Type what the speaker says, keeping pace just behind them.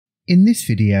In this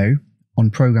video,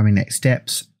 on Programming Next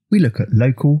Steps, we look at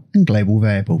local and global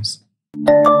variables.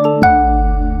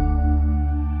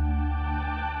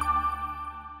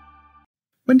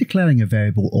 When declaring a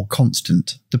variable or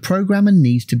constant, the programmer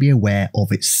needs to be aware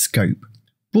of its scope.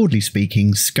 Broadly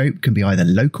speaking, scope can be either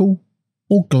local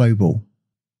or global.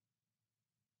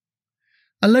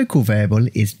 A local variable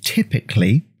is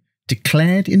typically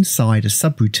declared inside a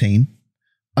subroutine,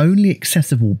 only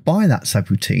accessible by that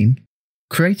subroutine,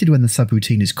 created when the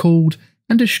subroutine is called,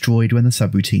 and destroyed when the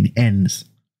subroutine ends.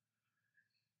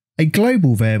 A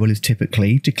global variable is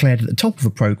typically declared at the top of a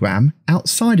program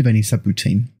outside of any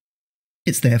subroutine.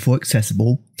 It's therefore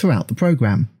accessible throughout the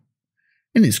program,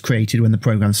 and it's created when the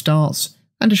program starts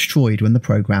and destroyed when the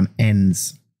program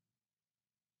ends.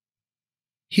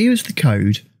 Here is the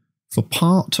code for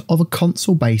part of a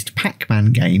console-based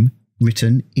Pac-Man game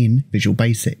written in Visual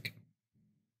Basic.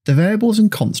 The variables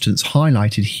and constants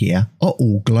highlighted here are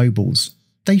all globals.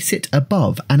 They sit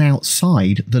above and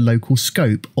outside the local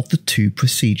scope of the two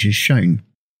procedures shown.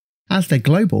 As they're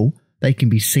global, they can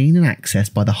be seen and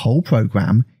accessed by the whole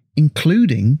program,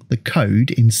 including the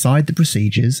code inside the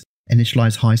procedures,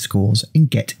 initialize high scores, and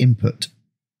get input.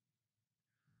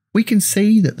 We can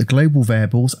see that the global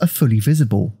variables are fully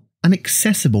visible and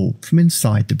accessible from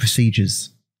inside the procedures.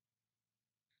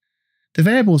 The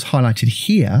variables highlighted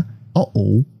here are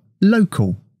all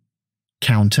local.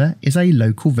 Counter is a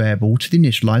local variable to the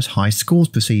initialize high scores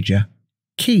procedure.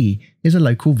 Key is a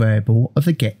local variable of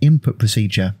the get input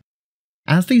procedure.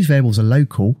 As these variables are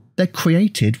local, they're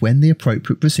created when the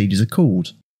appropriate procedures are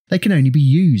called. They can only be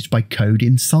used by code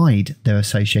inside their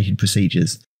associated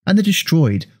procedures, and they're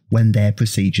destroyed when their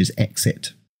procedures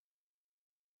exit.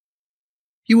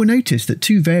 You will notice that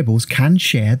two variables can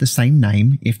share the same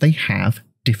name if they have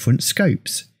different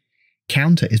scopes.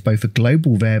 Counter is both a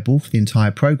global variable for the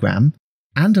entire program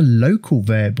and a local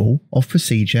variable of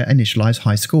procedure initialize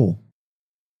high score.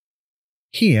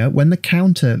 Here, when the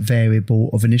counter variable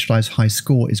of initialize high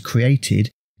score is created,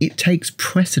 it takes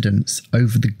precedence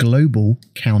over the global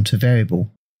counter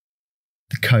variable.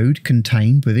 The code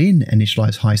contained within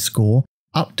initialize high score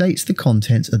updates the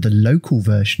contents of the local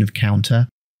version of counter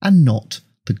and not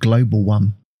the global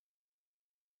one.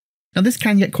 Now this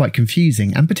can get quite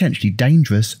confusing and potentially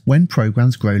dangerous when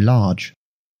programs grow large.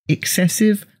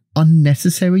 Excessive,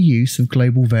 unnecessary use of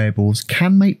global variables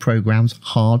can make programs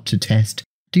hard to test,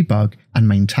 debug, and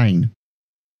maintain.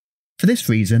 For this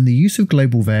reason, the use of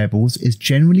global variables is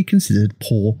generally considered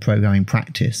poor programming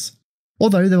practice.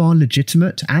 Although there are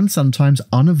legitimate and sometimes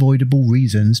unavoidable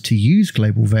reasons to use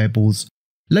global variables,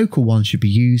 local ones should be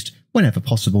used whenever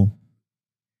possible.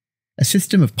 A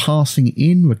system of passing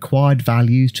in required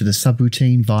values to the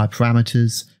subroutine via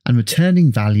parameters and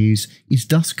returning values is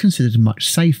thus considered much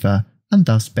safer and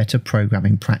thus better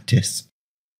programming practice.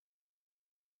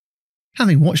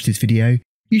 Having watched this video,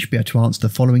 you should be able to answer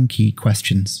the following key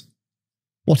questions.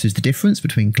 What is the difference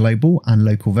between global and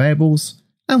local variables,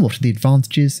 and what are the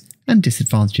advantages and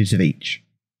disadvantages of each?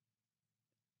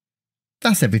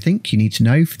 That's everything you need to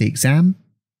know for the exam.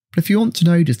 But if you want to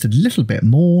know just a little bit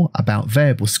more about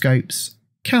variable scopes,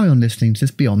 carry on listening to this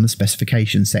beyond the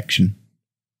specification section.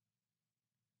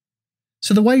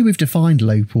 So the way we've defined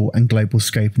local and global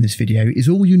scope in this video is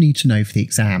all you need to know for the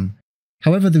exam.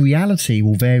 However, the reality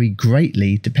will vary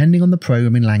greatly depending on the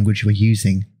programming language you're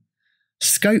using.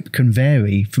 Scope can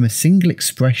vary from a single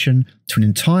expression to an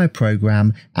entire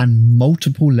program and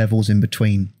multiple levels in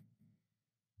between.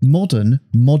 Modern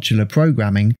modular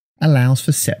programming allows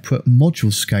for separate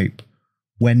module scope,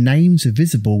 where names are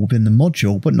visible within the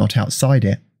module but not outside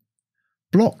it.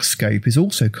 Block scope is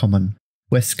also common,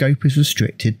 where scope is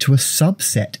restricted to a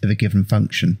subset of a given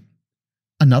function.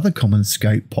 Another common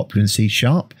scope popular in C#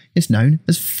 is known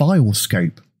as file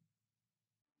scope.